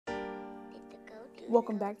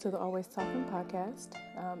Welcome back to the Always Talking podcast.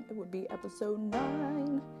 It would be episode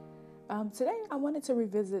 9. Today, I wanted to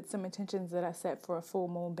revisit some intentions that I set for a full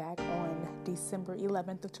moon back on December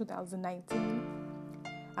 11th of 2019.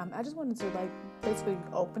 I just wanted to basically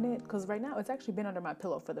open it because right now it's actually been under my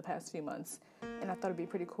pillow for the past few months, and I thought it'd be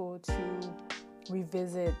pretty cool to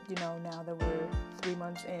revisit. Now that we're 3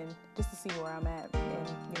 months in, just to see where I'm at,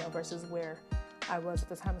 and versus where I was at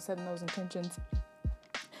the time of setting those intentions.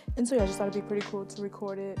 And so I just thought it'd be pretty cool to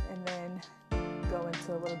record it and then go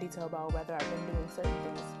into a little detail about whether I've been doing certain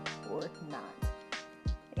things or not.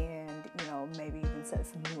 And, maybe even set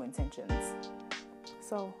some new intentions.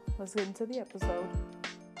 So let's get into the episode.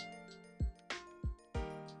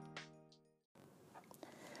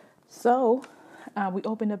 So we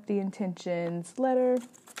opened up the intentions letter.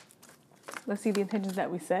 Let's see the intentions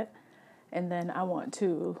that we set. And then I want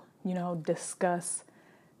to, discuss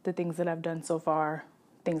the things that I've done so far,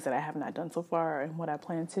 things that I have not done so far, and what I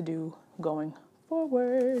plan to do going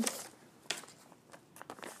forward.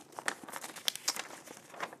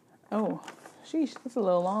 Oh, sheesh, that's a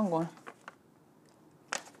little long one.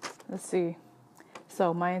 Let's see.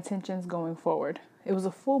 So my intentions going forward. It was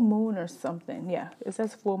a full moon or something. Yeah, it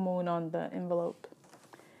says full moon on the envelope.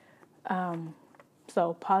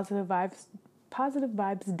 So positive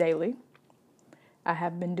vibes daily. I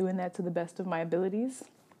have been doing that to the best of my abilities.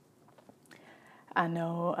 I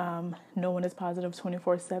know no one is positive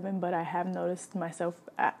 24/7, but I have noticed myself,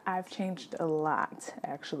 I've changed a lot,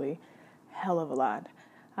 actually, hell of a lot.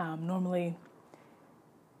 Normally,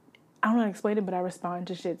 I don't know how to explain it, but I respond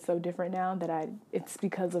to shit so different now that it's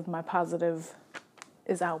because of my positive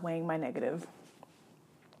is outweighing my negative.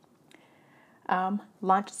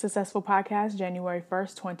 Launched a successful podcast January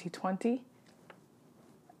 1st, 2020.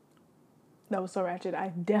 That was so ratchet. I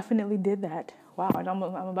definitely did that. Wow, I'm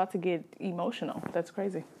about to get emotional. That's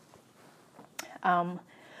crazy.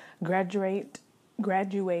 Graduate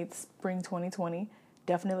spring 2020.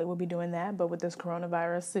 Definitely will be doing that, but with this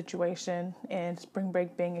coronavirus situation and spring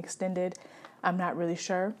break being extended, I'm not really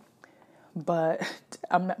sure. But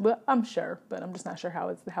I'm sure, but I'm just not sure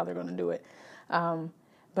how they're going to do it.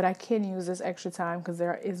 But I can use this extra time because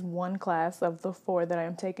there is one class of the 4 that I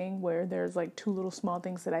am taking where there's 2 little small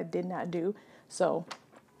things that I did not do. So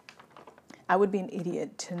I would be an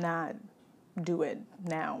idiot to not do it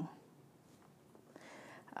now.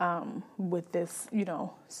 With this,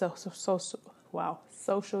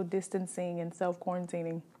 social distancing and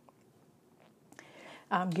self-quarantining.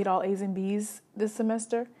 Get all A's and B's this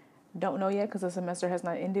semester. Don't know yet because the semester has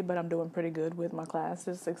not ended, but I'm doing pretty good with my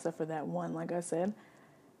classes, except for that one, like I said.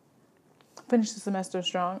 Finish the semester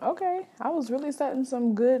strong. Okay, I was really setting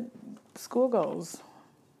some good school goals.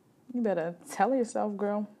 You better tell yourself,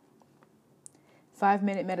 girl.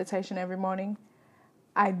 5-minute meditation every morning.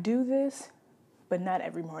 I do this, but not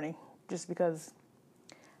every morning, just because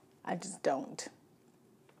I just don't.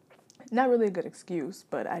 Not really a good excuse,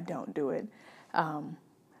 but I don't do it. I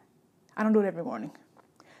don't do it every morning.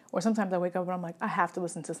 Or sometimes I wake up and I'm like, I have to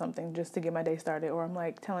listen to something just to get my day started. Or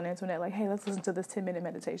I'm telling Antoinette, hey, let's listen to this 10-minute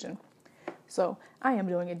meditation. So I am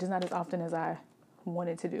doing it, just not as often as I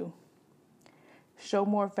wanted to do. Show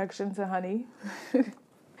more affection to honey.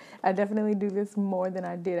 I definitely do this more than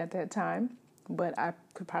I did at that time, but I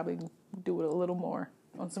could probably do it a little more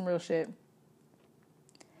on some real shit.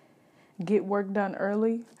 Get work done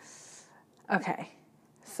early. Okay,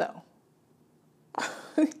 so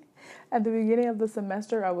at the beginning of the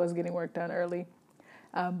semester, I was getting work done early,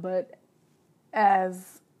 but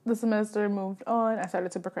as the semester moved on, I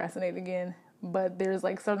started to procrastinate again. But there's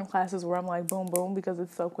certain classes where I'm boom, boom, because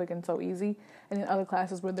it's so quick and so easy. And then other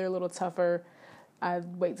classes where they're a little tougher, I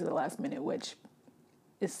wait to the last minute, which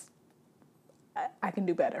is, I can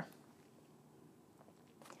do better.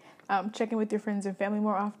 Checking with your friends and family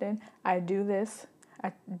more often. I do this.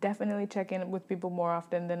 I definitely check in with people more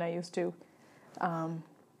often than I used to.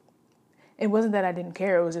 It wasn't that I didn't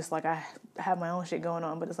care. It was just I have my own shit going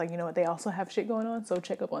on. But it's you know what? They also have shit going on. So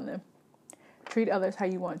check up on them. Treat others how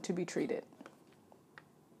you want to be treated.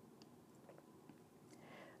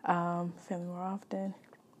 Family more often.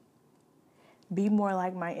 Be more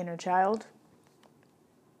like my inner child.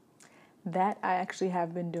 That I actually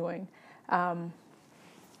have been doing.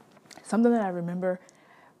 Something that I remember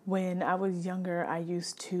when I was younger, I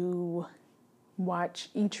used to watch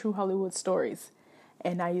True Hollywood Stories.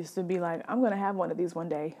 And I used to be I'm going to have one of these one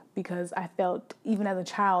day, because I felt, even as a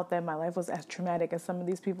child, that my life was as traumatic as some of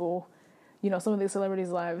these people, some of these celebrities'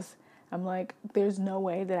 lives. I'm there's no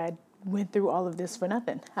way that I went through all of this for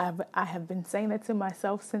nothing. I have been saying that to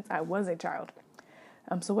myself since I was a child.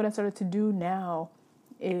 So what I started to do now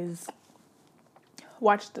is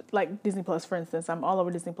watched like Disney Plus, for instance. I'm all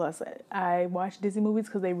over Disney Plus. I watch Disney movies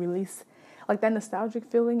because they release like that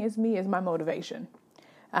nostalgic feeling is my motivation.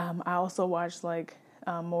 I also watch like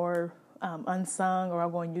more unsung, or I'll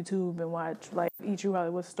go on YouTube and watch like True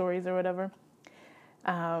Hollywood Stories or whatever.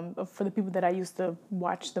 For the people that I used to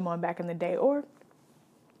watch them on back in the day. Or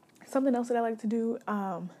something else that I like to do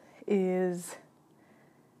is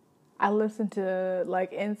I listen to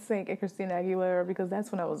like NSYNC and Christina Aguilera, because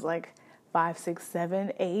that's when I was like 5, 6,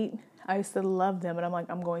 7, 8. I used to love them, and I'm like,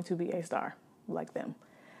 I'm going to be a star like them.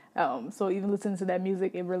 So even listening to that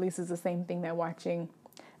music, it releases the same thing that watching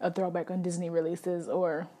a throwback on Disney releases,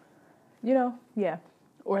 or, yeah.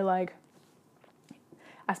 Or like,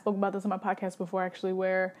 I spoke about this on my podcast before, actually,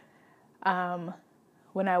 where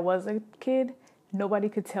when I was a kid, nobody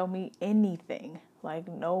could tell me anything. Like,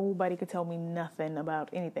 nobody could tell me nothing about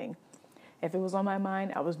anything. If it was on my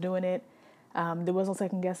mind, I was doing it. There was no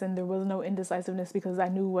second guessing. There was no indecisiveness, because I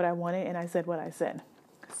knew what I wanted and I said what I said.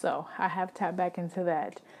 So I have tapped back into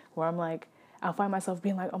that, where I'm like, I'll find myself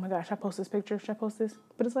being like, oh my gosh, should I post this picture? Should I post this?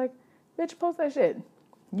 But it's like, bitch, post that shit.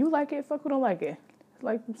 You like it, fuck who don't like it.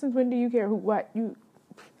 Like, since when do you care what you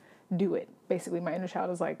do it? Basically, my inner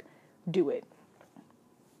child is like, do it.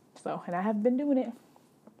 So, and I have been doing it.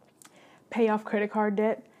 Pay off credit card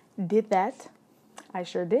debt. Did that. I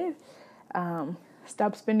sure did.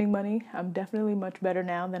 Stop spending money. I'm definitely much better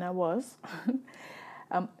now than I was.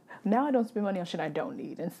 Now I don't spend money on shit I don't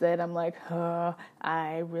need. Instead, I'm like,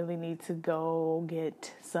 I really need to go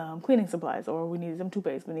get some cleaning supplies, or we need some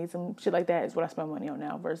toothpaste. We need some shit like that is what I spend money on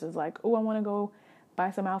now, versus like, oh, I want to go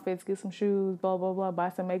buy some outfits, get some shoes, blah, blah, blah,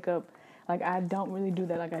 buy some makeup. Like, I don't really do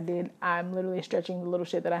that like I did. I'm literally stretching the little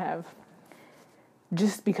shit that I have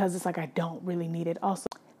just because it's like I don't really need it. Also,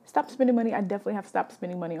 stop spending money. I definitely have stopped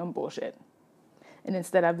spending money on bullshit. And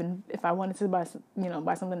instead, if I wanted to buy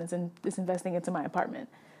something that's investing into my apartment,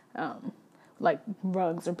 like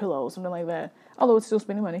rugs or pillows, something like that, although it's still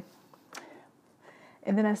spending money.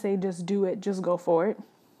 And then I say, just do it, just go for it,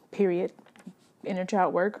 period. Inner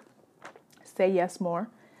child work, say yes more,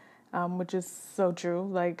 which is so true.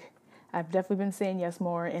 Like, I've definitely been saying yes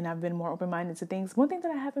more, and I've been more open-minded to things. One thing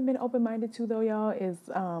that I haven't been open-minded to, though, y'all, is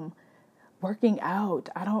working out.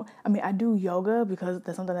 I do yoga because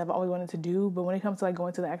that's something I've always wanted to do, but when it comes to like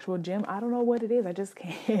going to the actual gym, I don't know what it is. I just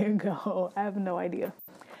can't go. I have no idea.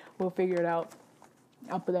 We'll figure it out.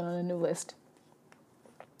 I'll put that on a new list.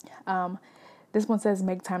 This one says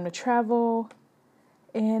make time to travel,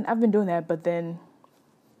 and I've been doing that, but then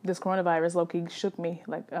this coronavirus low-key shook me.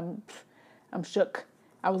 Like, I'm shook.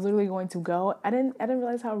 I was literally going to go. I didn't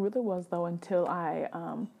realize how real it was, though, until I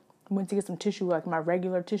went to get some tissue, like my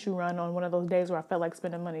regular tissue run, on one of those days where I felt like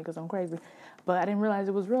spending money because I'm crazy. But I didn't realize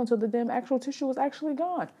it was real until the damn actual tissue was actually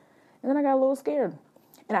gone. And then I got a little scared.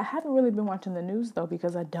 And I haven't really been watching the news, though,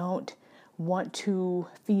 because I don't want to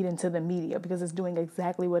feed into the media, because it's doing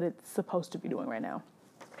exactly what it's supposed to be doing right now.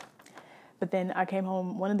 But then I came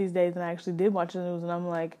home one of these days and I actually did watch the news, and I'm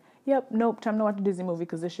like, yep, nope, time to watch a Disney movie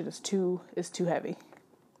because this shit is too heavy.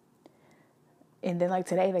 And then like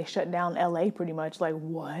today they shut down LA pretty much. Like,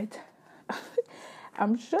 what?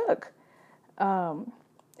 I'm shook. And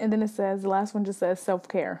then it says, the last one just says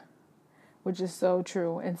self-care, which is so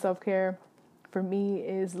true. And self-care for me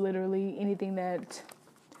is literally anything that's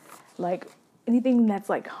like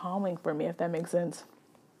calming for me, if that makes sense.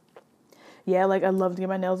 Yeah, like I love to get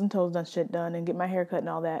my nails and toes done and get my hair cut and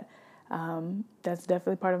all that. That's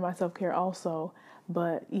definitely part of my self-care also.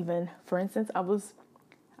 But even, for instance, I was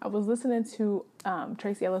listening to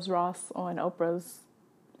Tracy Ellis Ross on Oprah's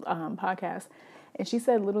podcast, and she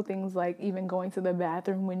said little things like even going to the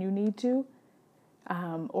bathroom when you need to,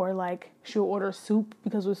 or like she'll order soup,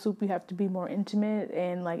 because with soup you have to be more intimate,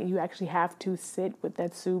 and like you actually have to sit with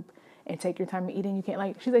that soup and take your time eating. You can't,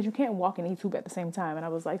 like she said, you can't walk and eat soup at the same time. And I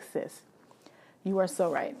was like, sis, you are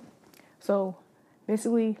so right. So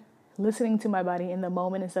basically listening to my body in the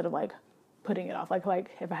moment instead of like putting it off. Like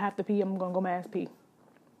if I have to pee, I'm going to go my ass pee.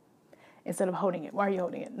 Instead of holding it. Why are you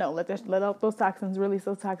holding it? No, let out those toxins, release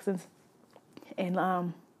those toxins.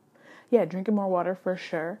 And drinking more water for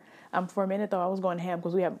sure. For a minute though, I was going ham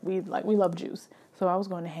because we love juice. So I was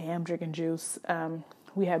going to ham, drinking juice.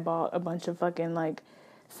 We had bought a bunch of fucking like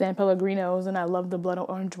San Pellegrinos, and I love the blood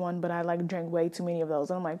orange one, but I like drank way too many of those.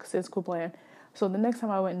 And I'm like, sis, cool plan. So the next time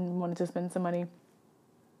I went and wanted to spend some money,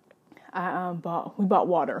 we bought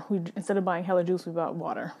water. Instead of buying hella juice, we bought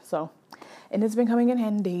water. So, and it's been coming in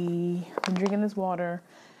handy. I'm drinking this water.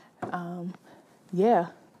 Yeah.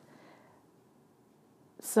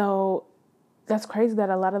 So that's crazy that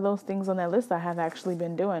a lot of those things on that list I have actually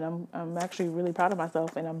been doing. I'm actually really proud of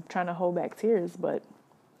myself, and I'm trying to hold back tears, but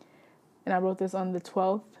And I wrote this on the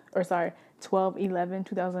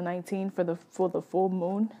 12/11/2019 for the full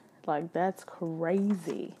moon. Like, that's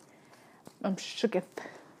crazy. I'm shooketh.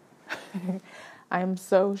 I am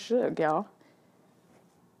so shook, y'all.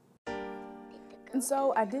 And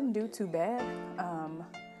so I didn't do too bad,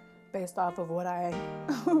 based off of what I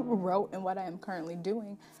wrote and what I am currently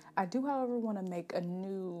doing. I do, however, want to make a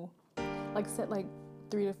new, set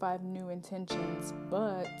 3 to 5 new intentions,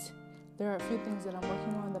 but there are a few things that I'm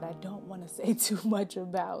working on that I don't want to say too much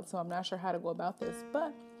about, so I'm not sure how to go about this.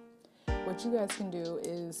 But what you guys can do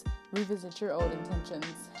is revisit your old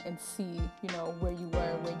intentions and see, where you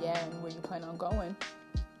were, where you at, and where you plan on going.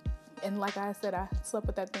 And like I said, I slept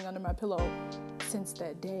with that thing under my pillow since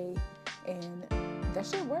that day, and that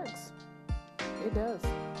shit works. It does.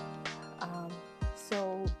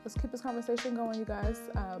 So let's keep this conversation going, you guys.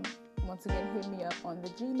 Once again, hit me up on the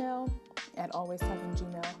Gmail at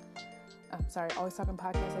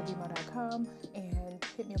alwaystalkingpodcast@gmail.com, and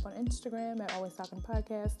hit me up on Instagram at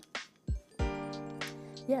alwaystalkingpodcast.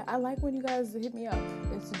 Yeah, I like when you guys hit me up.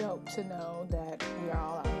 It's dope to know that we are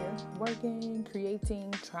all out here working,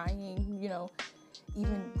 creating, trying,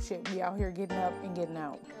 even shit, we out here getting up and getting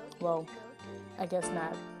out. Well, I guess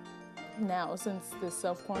not now since this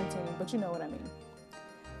self-quarantining, but you know what I mean.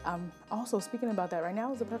 Also, speaking about that, right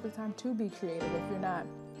now is the perfect time to be creative. If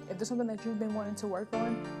there's something that you've been wanting to work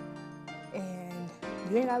on and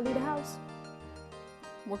you ain't gotta leave the house,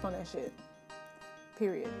 work on that shit.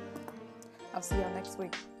 Period. I'll see y'all next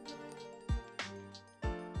week.